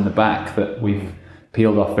handlebars in the back that we've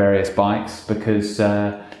peeled off various bikes because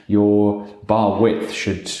your bar width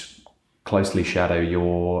should closely shadow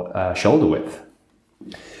your shoulder width.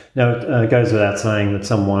 Now, it goes without saying that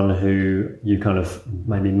someone who you kind of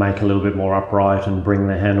maybe make a little bit more upright and bring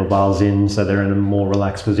their handlebars in so they're in a more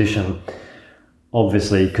relaxed position,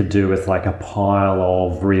 obviously could do with like a pile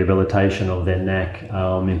of rehabilitation of their neck,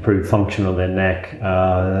 improved function of their neck,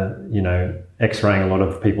 x-raying a lot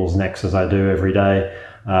of people's necks as I do every day.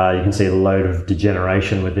 You can see a load of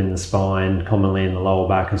degeneration within the spine, commonly in the lower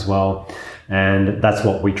back as well. And that's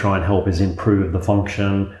what we try and help, is improve the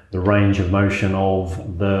function, the range of motion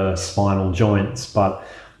of the spinal joints. But,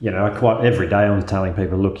 quite every day I'm telling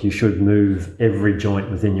people, look, you should move every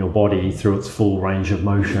joint within your body through its full range of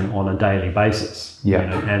motion on a daily basis. Yeah.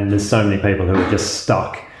 And there's so many people who are just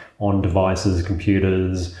stuck on devices,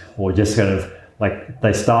 computers, or just kind of like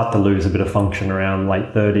they start to lose a bit of function around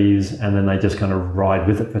late 30s and then they just kind of ride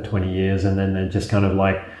with it for 20 years. And then they're just kind of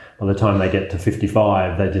like, by the time they get to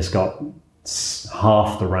 55, they just got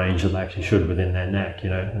half the range that they actually should within their neck,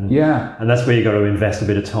 And that's where you got to invest a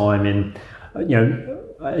bit of time in,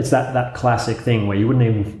 it's that classic thing where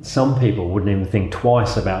some people wouldn't even think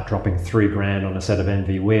twice about dropping $3,000 on a set of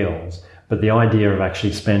NV wheels. But the idea of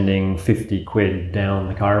actually spending 50 quid down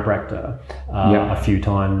the chiropractor a few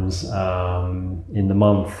times in the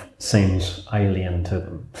month seems alien to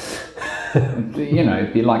them.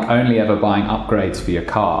 It'd be like only ever buying upgrades for your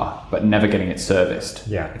car, but never getting it serviced.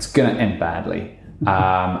 Yeah. It's going to end badly.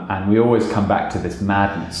 And we always come back to this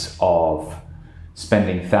madness of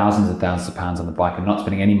spending thousands and thousands of pounds on the bike and not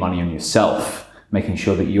spending any money on yourself, making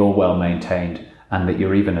sure that you're well maintained and that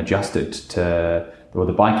you're even adjusted to, or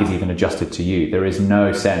the bike is even adjusted to you. There is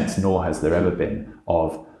no sense, nor has there ever been,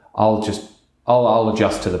 of I'll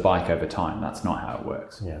adjust to the bike over time. That's not how it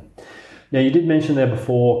works. Yeah. Now, you did mention there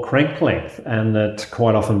before crank length, and that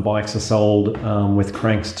quite often bikes are sold with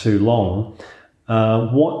cranks too long.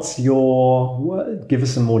 Give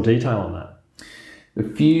us some more detail on that. The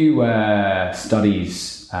few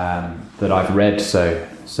studies that I've read, so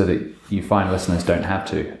that you fine listeners don't have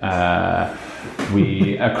to,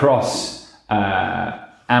 we across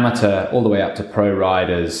amateur all the way up to pro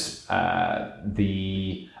riders,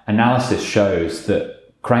 the analysis shows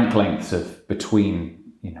that crank lengths of between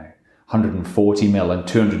 140 mil and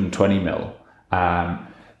 220 mil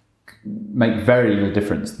make very little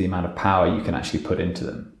difference to the amount of power you can actually put into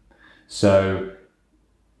them. So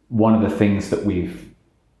one of the things that we've,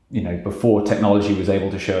 before technology was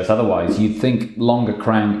able to show us otherwise, you'd think longer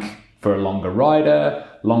crank for a longer rider,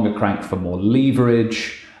 longer crank for more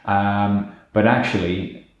leverage, but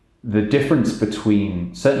actually the difference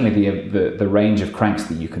between certainly the range of cranks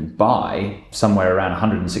that you can buy, somewhere around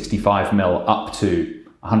 165 mil up to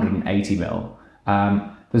 180 mil,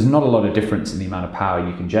 there's not a lot of difference in the amount of power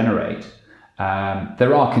you can generate.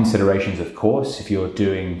 There are considerations, of course, if you're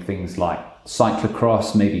doing things like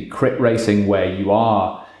cyclocross, maybe crit racing, where you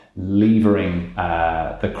are levering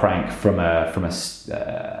the crank from a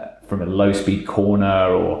low speed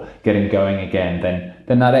corner or getting going again,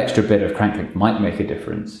 then that extra bit of crank length might make a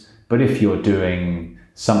difference. But if you're doing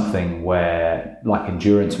something where, like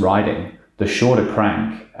endurance riding, the shorter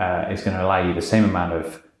crank is going to allow you the same amount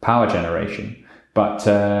of power generation, but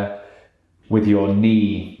with your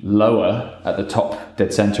knee lower at the top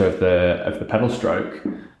dead center of the pedal stroke,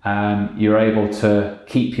 you're able to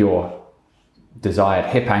keep your desired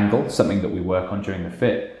hip angle, something that we work on during the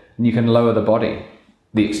fit, and you can lower the body.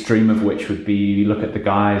 The extreme of which would be, you look at the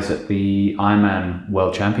guys at the Ironman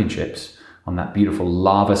World Championships on that beautiful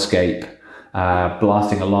lavascape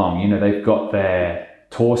blasting along. They've got their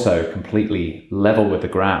torso completely level with the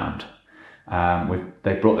ground,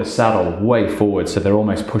 They brought the saddle way forward, so they're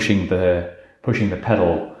almost pushing the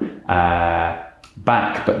pedal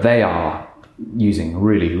back, but they are using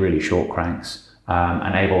really, really short cranks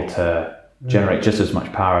and able to generate just as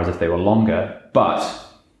much power as if they were longer. But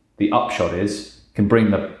the upshot is can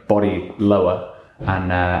bring the body lower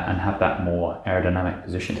and have that more aerodynamic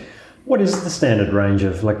position. What is the standard range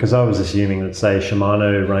of, like, because I was assuming that, say,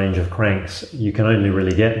 Shimano range of cranks, you can only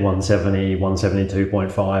really get 170,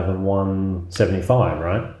 172.5 and 175,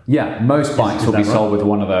 right? Yeah, most bikes will be sold right? with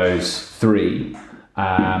one of those three.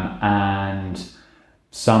 And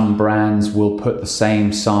some brands will put the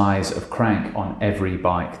same size of crank on every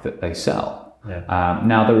bike that they sell. Yeah.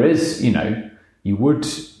 Now there is, you would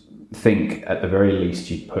think at the very least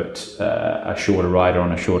you'd put a shorter rider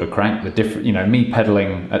on a shorter crank. The different, me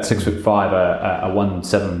pedaling at 6'5", a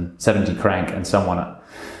 170 crank, and someone at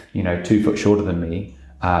 2 foot shorter than me,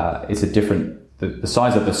 it's a different. The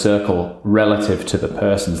size of the circle relative to the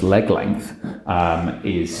person's leg length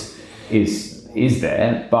is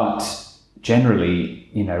there, but generally,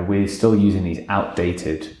 we're still using these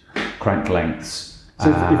outdated crank lengths.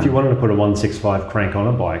 So if you wanted to put a 165 crank on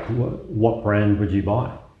a bike, what brand would you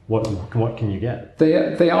buy? What can you get?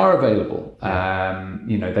 They are available.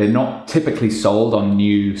 They're not typically sold on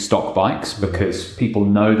new stock bikes because people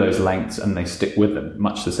know those lengths and they stick with them.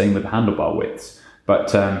 Much the same with handlebar widths. But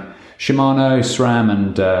Shimano, SRAM,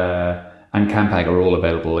 and Campag are all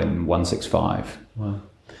available in 165. Wow.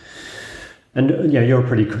 And you're a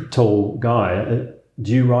pretty tall guy.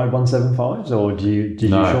 Do you ride 175s or do you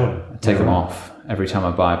shorten? I take them off every time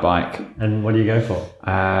I buy a bike. And what do you go for?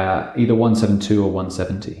 Either 172 or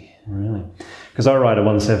 170. Really? Because I ride a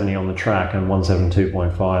 170 on the track and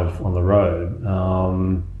 172.5 on the road.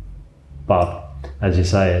 But as you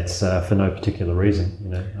say, it's for no particular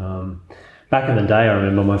reason. Back in the day, I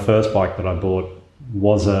remember my first bike that I bought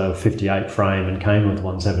was a 58 frame and came with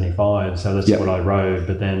 175. So that's what I rode.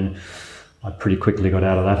 But then I pretty quickly got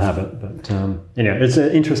out of that habit. But it's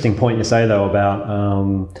an interesting point you say though about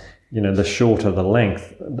the shorter the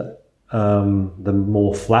length, the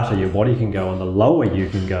more flatter your body can go and the lower you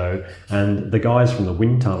can go. And the guys from the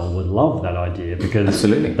wind tunnel would love that idea because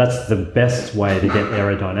Absolutely. That's the best way to get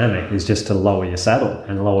aerodynamic is just to lower your saddle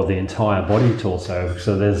and lower the entire body torso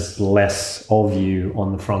so there's less of you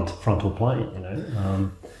on the frontal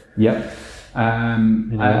plane. Yep.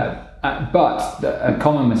 But a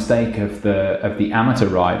common mistake of the amateur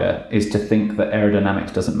rider is to think that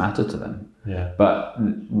aerodynamics doesn't matter to them. Yeah. But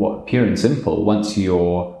pure and simple, once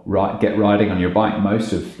you're get riding on your bike,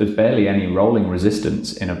 there's barely any rolling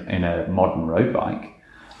resistance in a modern road bike.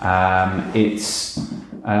 It's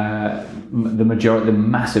the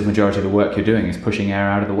massive majority of the work you're doing is pushing air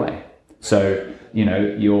out of the way. So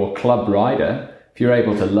your club rider, if you're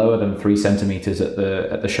able to lower them 3 centimeters at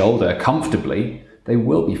the shoulder comfortably, they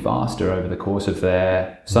will be faster over the course of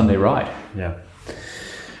their Sunday ride. Yeah.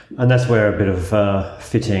 And that's where a bit of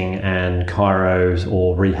fitting and chiros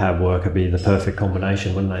or rehab work would be the perfect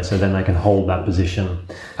combination, wouldn't they? So then they can hold that position.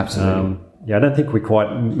 Absolutely. I don't think we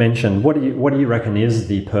quite mentioned, what do you reckon is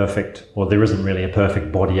the perfect, or there isn't really a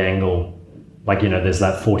perfect body angle? Like, there's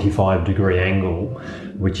that 45 degree angle,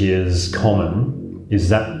 which is common. Is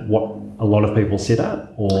that what a lot of people sit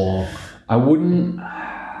at, or? I wouldn't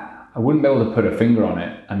be able to put a finger on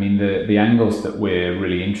it. I mean, the angles that we're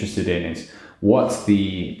really interested in is what's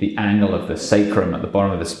the angle of the sacrum at the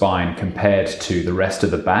bottom of the spine compared to the rest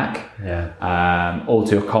of the back. Yeah. All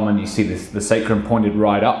too common, you see the sacrum pointed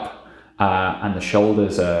right up and the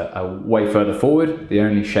shoulders are way further forward. The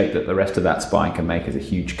only shape that the rest of that spine can make is a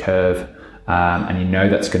huge curve, and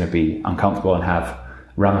that's going to be uncomfortable and have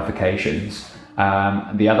ramifications.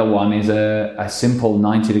 The other one is a simple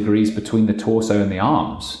 90 degrees between the torso and the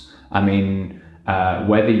arms. I mean,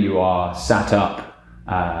 whether you are sat up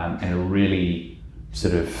in a really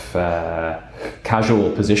sort of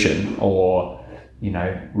casual position or,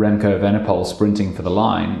 Remco Evenepoel sprinting for the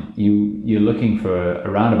line, you're looking for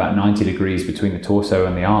around about 90 degrees between the torso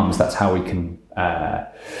and the arms. That's how we can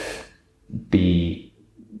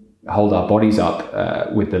hold our bodies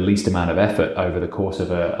up with the least amount of effort over the course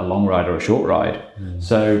of a long ride or a short ride.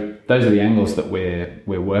 So those are the angles that we're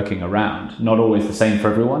working around. Not always the same for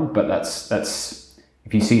everyone, but that's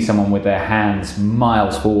if you see someone with their hands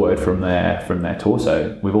miles forward from their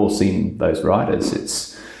torso, we've all seen those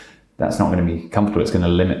riders. That's not going to be comfortable. It's going to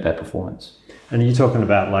limit their performance. And you're talking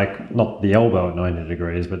about like not the elbow at 90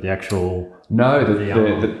 degrees, but the actual... No,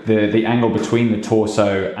 the angle between the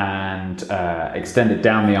torso and extended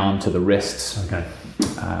down the arm to the wrists. Okay.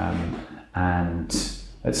 And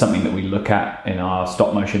it's something that we look at in our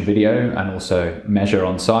stop motion video and also measure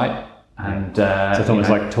on site. And so it's almost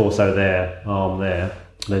like torso there, arm there.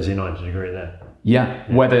 There's your 90 degree there.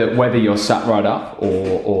 Yeah. Whether you're sat right up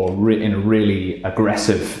or in a really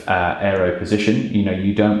aggressive aero position,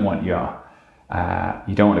 you don't want to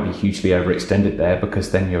be hugely overextended there,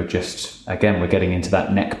 because then you're just, again, we're getting into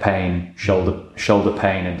that neck pain, shoulder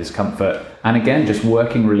pain and discomfort. And again, just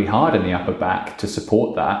working really hard in the upper back to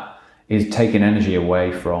support that is taking energy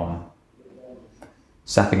away from,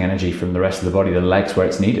 sapping energy from the rest of the body, the legs, where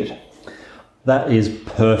it's needed. That is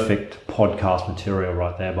perfect podcast material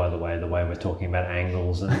right there, by the way we're talking about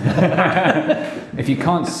angles. And if you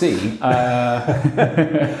can't see...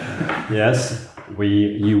 Yes,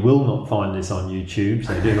 you will not find this on YouTube,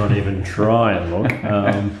 so do not even try and look.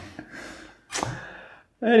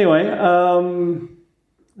 Anyway,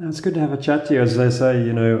 it's good to have a chat to you. As they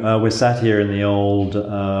say, we're sat here in the old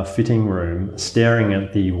fitting room staring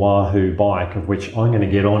at the Wahoo bike, of which I'm going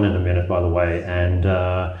to get on in a minute, by the way, and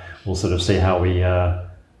we'll sort of see how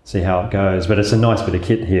it goes. But it's a nice bit of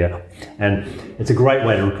kit here, and it's a great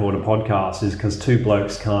way to record a podcast, is because two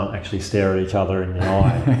blokes can't actually stare at each other in the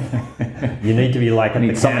eye. You need to be like at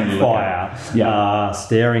the campfire,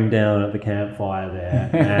 staring down at the campfire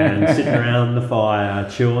there, and sitting around the fire,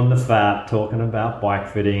 chewing the fat, talking about bike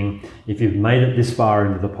fitting. If you've made it this far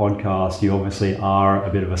into the podcast, you obviously are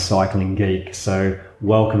a bit of a cycling geek, so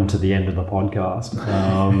welcome to the end of the podcast.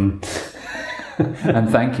 And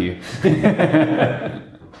thank you.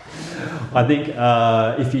 I think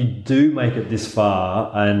if you do make it this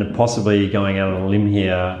far, and possibly going out on a limb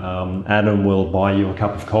here, Adam will buy you a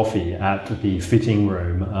cup of coffee at the fitting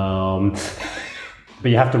room. But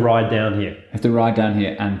you have to ride down here. You have to ride down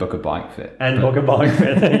here and book a bike fit. Book a bike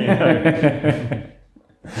fit, there you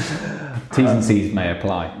go. T's and C's may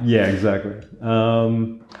apply. Yeah, exactly.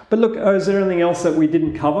 But look, is there anything else that we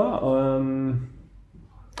didn't cover?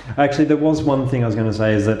 Actually, there was one thing I was going to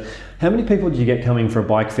say, is that how many people do you get coming for a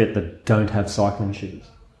bike fit that don't have cycling shoes?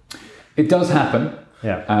 It does happen.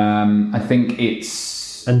 Yeah. I think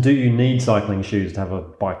it's... And do you need cycling shoes to have a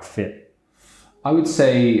bike fit? I would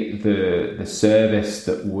say the service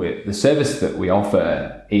that we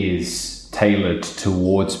offer is tailored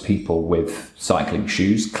towards people with cycling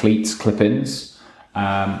shoes, cleats, clip-ins.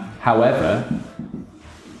 However,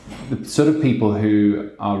 the sort of people who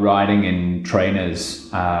are riding in trainers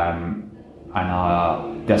and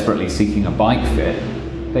are desperately seeking a bike fit,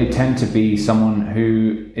 they tend to be someone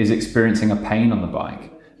who is experiencing a pain on the bike.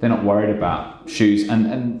 They're not worried about shoes.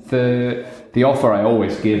 And the offer I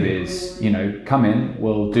always give is, come in,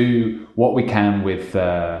 we'll do what we can with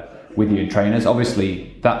you in trainers.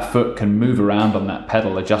 Obviously, that foot can move around on that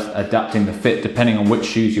pedal, adapting the fit depending on which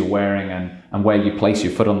shoes you're wearing and where you place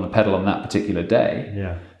your foot on the pedal on that particular day.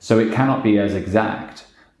 Yeah. So it cannot be as exact,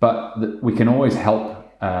 but we can always help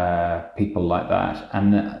people like that.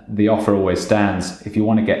 And the offer always stands. If you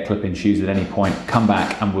want to get clip-in shoes at any point, come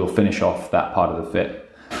back and we'll finish off that part of the fit.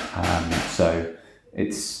 So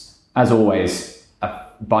it's, as always, a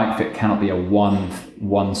bike fit cannot be a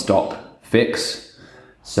one-stop fix.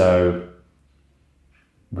 So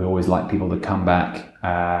we always like people to come back.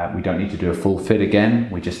 We don't need to do a full fit again.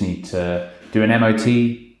 We just need to do an MOT.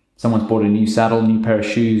 Someone's bought a new saddle, new pair of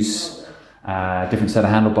shoes, different set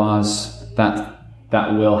of handlebars.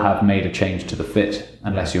 That will have made a change to the fit,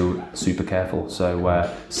 unless you're super careful.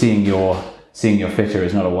 So seeing your fitter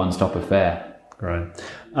is not a one-stop affair. Great.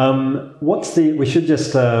 What does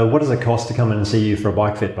it cost to come in and see you for a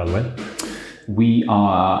bike fit, by the way? We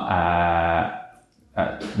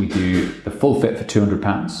do the full fit for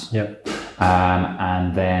 £200. Yep.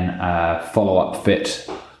 And then a follow-up fit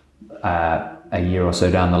a year or so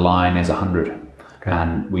down the line is 100. Okay.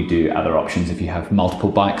 And we do other options if you have multiple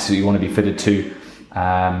bikes that you want to be fitted to.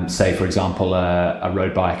 Say, for example, a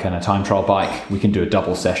road bike and a time trial bike. We can do a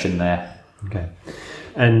double session there. Okay.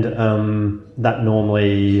 And that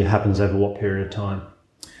normally happens over what period of time?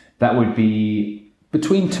 That would be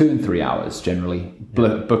between 2 and 3 hours generally.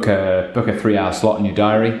 Yeah. Book a 3-hour slot in your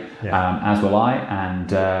diary, as will I. And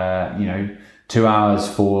 2 hours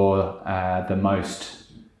for the most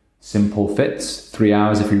simple fits, 3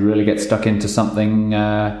 hours if we really get stuck into something,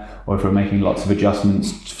 or if we're making lots of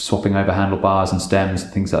adjustments, swapping over handlebars and stems,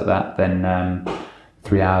 things like that, then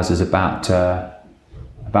 3 hours is about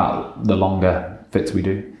the longer fits we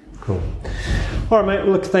do. Cool. All right, mate.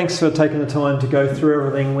 Look, thanks for taking the time to go through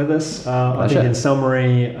everything with us. I think in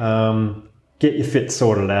summary, get your fit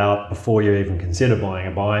sorted out before you even consider buying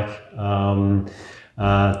a bike.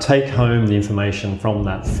 Take home the information from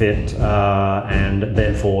that fit, and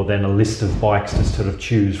therefore then a list of bikes to sort of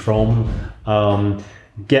choose from.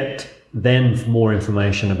 Get then more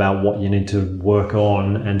information about what you need to work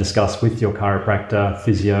on and discuss with your chiropractor,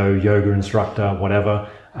 physio, yoga instructor, whatever,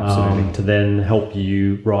 to then help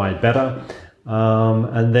you ride better.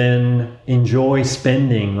 And then enjoy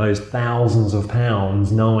spending those thousands of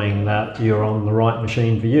pounds knowing that you're on the right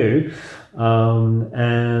machine for you.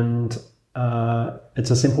 It's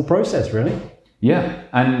a simple process, really. Yeah,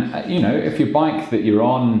 and if your bike that you're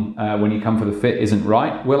on when you come for the fit isn't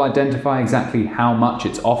right, we'll identify exactly how much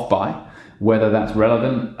it's off by, whether that's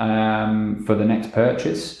relevant for the next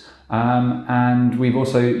purchase. And we've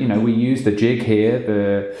also, we use the jig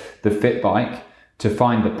here, the fit bike, to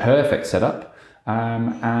find the perfect setup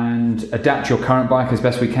and adapt your current bike as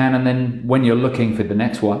best we can. And then when you're looking for the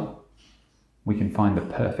next one, we can find the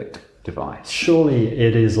perfect device. Surely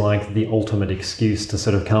it is like the ultimate excuse to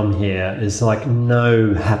sort of come here. Is like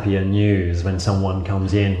no happier news when someone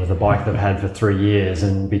comes in with a bike they've had for 3 years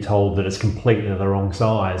and be told that it's completely the wrong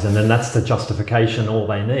size, and then that's the justification all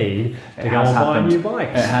they need to go and buy a new bike.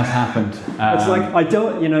 It has happened. It's like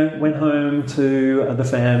went home to the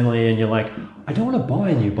family and you're like, I don't want to buy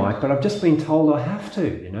a new bike, but I've just been told I have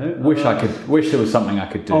to. Wish there was something I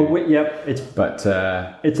could do. It's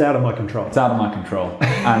out of my control. It's out of my control.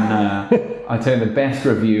 And I tell you, the best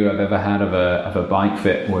review I've ever had of a bike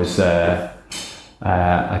fit was a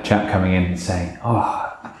chap coming in and saying,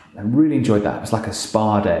 I really enjoyed that. It was like a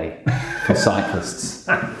spa day for cyclists.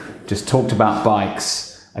 Just talked about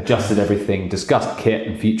bikes, adjusted everything, discussed kit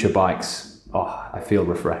and future bikes. I feel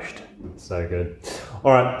refreshed. So good.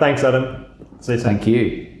 All right, thanks, Adam. See you soon. Thank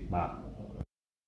you. Bye.